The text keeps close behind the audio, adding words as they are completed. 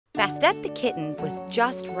Bastet the kitten was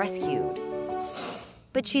just rescued,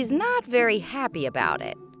 but she's not very happy about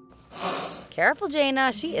it. Careful,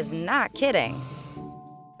 Jaina, she is not kidding.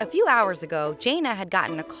 A few hours ago, Jaina had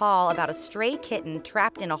gotten a call about a stray kitten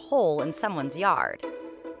trapped in a hole in someone's yard.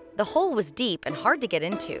 The hole was deep and hard to get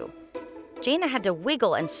into. Jaina had to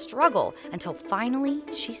wiggle and struggle until finally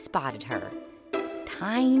she spotted her.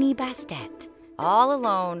 Tiny Bastet, all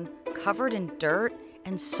alone, covered in dirt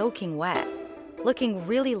and soaking wet, looking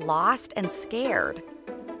really lost and scared.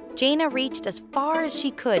 Jaina reached as far as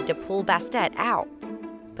she could to pull Bastet out.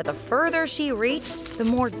 But the further she reached, the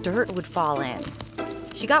more dirt would fall in.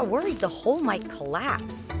 She got worried the hole might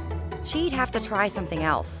collapse. She'd have to try something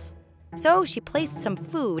else. So she placed some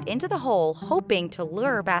food into the hole, hoping to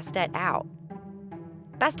lure Bastet out.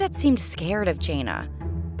 Bastet seemed scared of Jaina,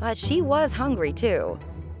 but she was hungry too.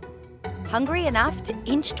 Hungry enough to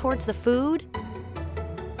inch towards the food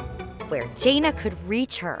where Jaina could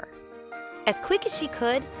reach her. As quick as she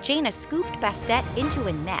could, Jaina scooped Bastet into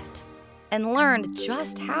a net and learned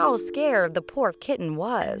just how scared the poor kitten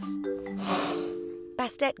was.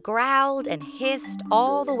 Bastet growled and hissed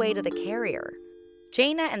all the way to the carrier.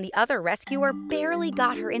 Jaina and the other rescuer barely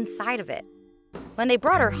got her inside of it. When they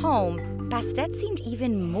brought her home, Bastet seemed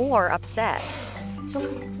even more upset. It's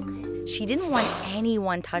okay. She didn't want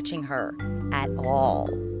anyone touching her at all.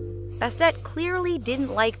 Bastet clearly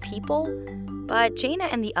didn't like people, but Jaina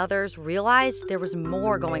and the others realized there was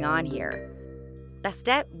more going on here.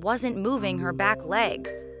 Bastet wasn't moving her back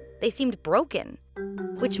legs. They seemed broken,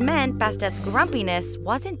 which meant Bastet's grumpiness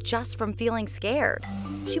wasn't just from feeling scared.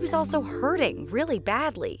 She was also hurting really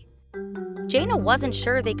badly. Jaina wasn't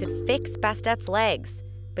sure they could fix Bastet's legs,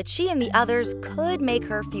 but she and the others could make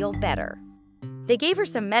her feel better. They gave her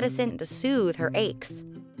some medicine to soothe her aches.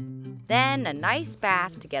 Then a nice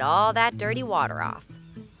bath to get all that dirty water off.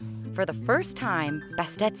 For the first time,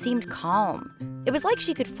 Bastet seemed calm. It was like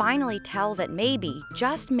she could finally tell that maybe,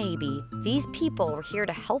 just maybe, these people were here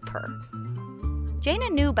to help her. Jaina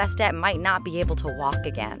knew Bastet might not be able to walk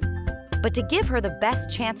again. But to give her the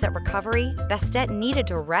best chance at recovery, Bastet needed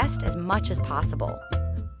to rest as much as possible.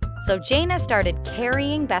 So Jaina started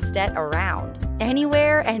carrying Bastet around,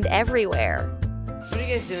 anywhere and everywhere. What are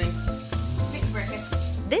you guys doing?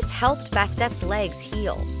 This helped Bastet's legs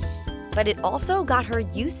heal, but it also got her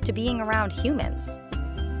used to being around humans.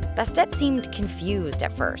 Bastet seemed confused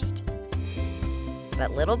at first.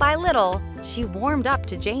 But little by little, she warmed up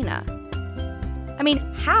to Jaina. I mean,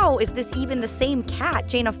 how is this even the same cat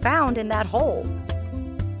Jaina found in that hole?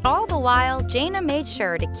 All the while, Jaina made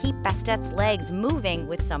sure to keep Bastet's legs moving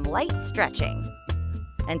with some light stretching.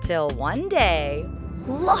 Until one day,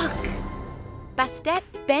 look! Bastet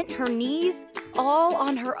bent her knees all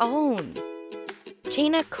on her own.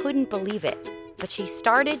 Jaina couldn't believe it, but she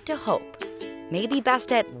started to hope. Maybe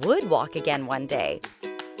Bastet would walk again one day.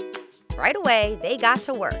 Right away, they got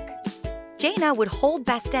to work. Jaina would hold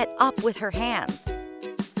Bastet up with her hands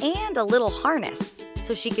and a little harness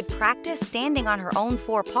so she could practice standing on her own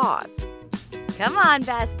four paws. Come on,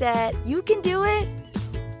 Bastet, you can do it.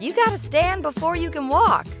 You gotta stand before you can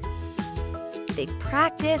walk. They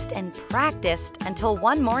practiced and practiced until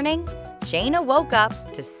one morning, Jaina woke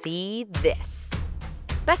up to see this.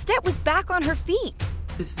 Bastet was back on her feet.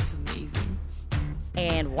 This is amazing.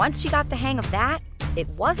 And once she got the hang of that, it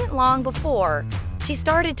wasn't long before she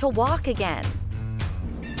started to walk again.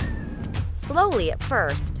 Slowly at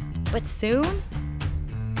first, but soon,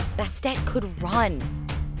 Bastet could run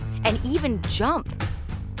and even jump.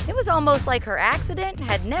 It was almost like her accident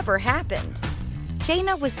had never happened.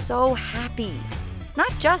 Jaina was so happy,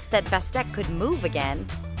 not just that Bastet could move again,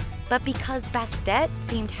 but because Bastet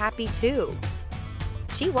seemed happy too.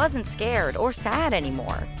 She wasn't scared or sad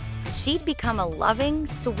anymore. She'd become a loving,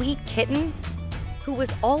 sweet kitten who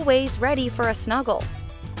was always ready for a snuggle.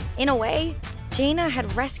 In a way, Jaina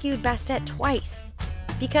had rescued Bastet twice,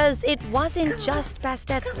 because it wasn't just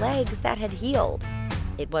Bastet's legs that had healed.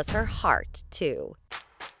 It was her heart, too.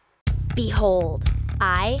 Behold,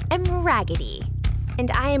 I am Raggedy, and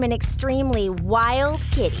I am an extremely wild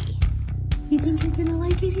kitty. You think you're gonna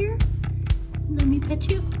like it here? Let me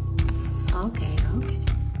pet you? Okay.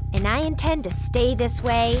 And I intend to stay this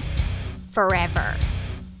way forever.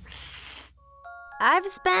 I've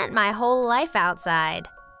spent my whole life outside,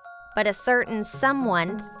 but a certain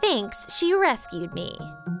someone thinks she rescued me.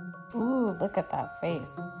 Ooh, look at that face.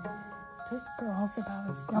 This girl's about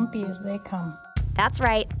as grumpy as they come. That's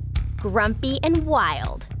right, grumpy and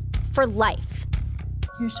wild, for life.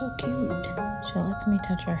 You're so cute. She lets me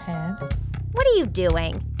touch her head. What are you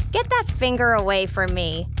doing? Get that finger away from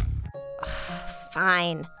me.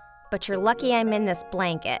 Fine, but you're lucky I'm in this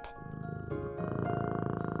blanket.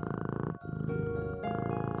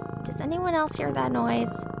 Does anyone else hear that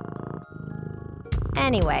noise?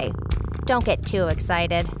 Anyway, don't get too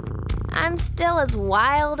excited. I'm still as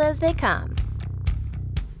wild as they come.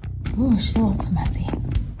 Ooh, she looks messy.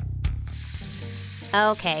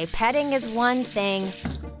 Okay, petting is one thing,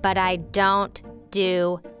 but I don't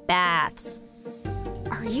do baths.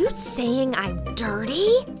 Are you saying I'm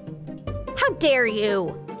dirty? How dare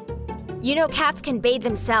you? You know cats can bathe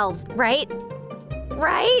themselves, right?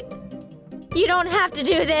 Right? You don't have to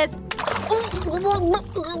do this.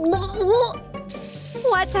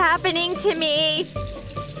 What's happening to me?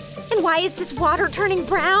 And why is this water turning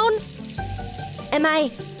brown? Am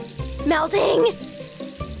I melting?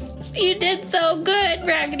 You did so good,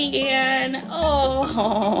 Raggedy Ann.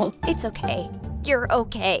 Oh. It's okay. You're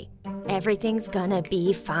okay. Everything's gonna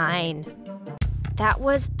be fine. That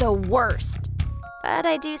was the worst. But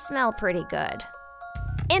I do smell pretty good.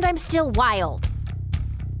 And I'm still wild.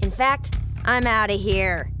 In fact, I'm out of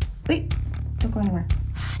here. Wait, don't go anywhere.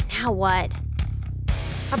 Now what?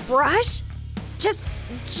 A brush? Just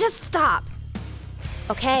stop.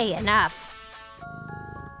 Okay, enough.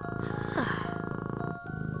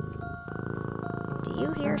 Do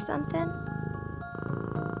you hear something?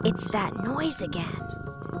 It's that noise again.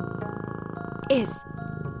 Is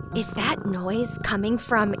that noise coming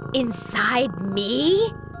from inside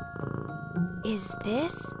me? Is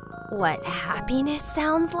this what happiness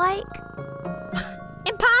sounds like?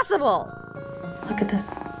 Impossible! Look at this.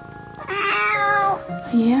 Ow!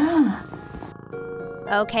 Yeah.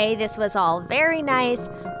 Okay, this was all very nice,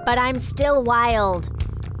 but I'm still wild.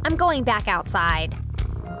 I'm going back outside.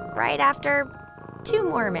 Right after 2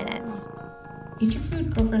 more minutes. Eat your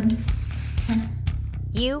food, girlfriend. Here.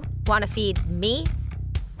 You want to feed me?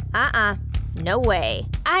 No way.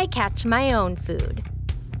 I catch my own food.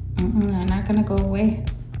 I'm not gonna go away.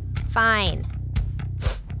 Fine.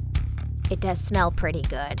 It does smell pretty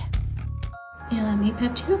good. You let me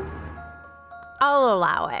pet you? I'll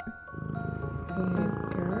allow it.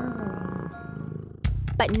 Good girl.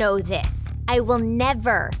 But know this, I will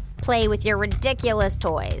never play with your ridiculous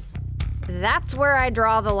toys. That's where I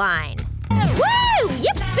draw the line. Woo!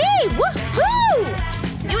 Yippee!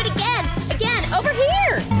 Woohoo! Do it again! Again! Over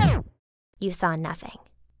here! You saw nothing.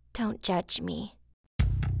 Don't judge me.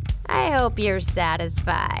 I hope you're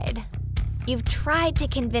satisfied. You've tried to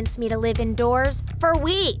convince me to live indoors for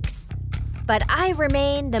weeks, but I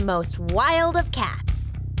remain the most wild of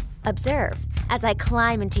cats. Observe as I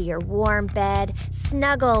climb into your warm bed,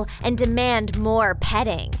 snuggle, and demand more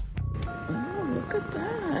petting. Oh, look at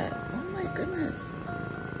that. Oh my goodness.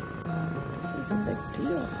 This is a big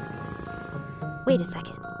deal. Wait a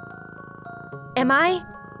second. Am I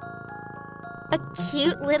a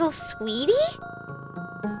cute little sweetie?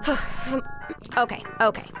 Okay.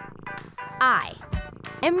 I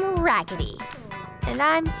am Raggedy, and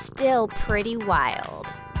I'm still pretty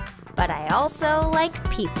wild. But I also like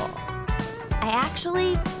people. I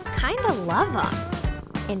actually kinda love them.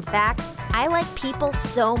 In fact, I like people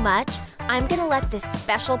so much, I'm gonna let this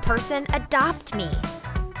special person adopt me.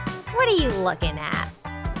 What are you looking at?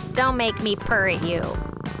 Don't make me purr at you.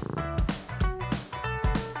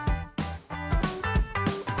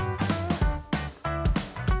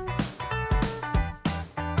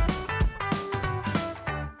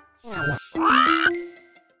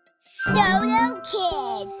 Dodo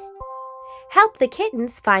Kids. Help the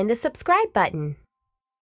kittens find the subscribe button.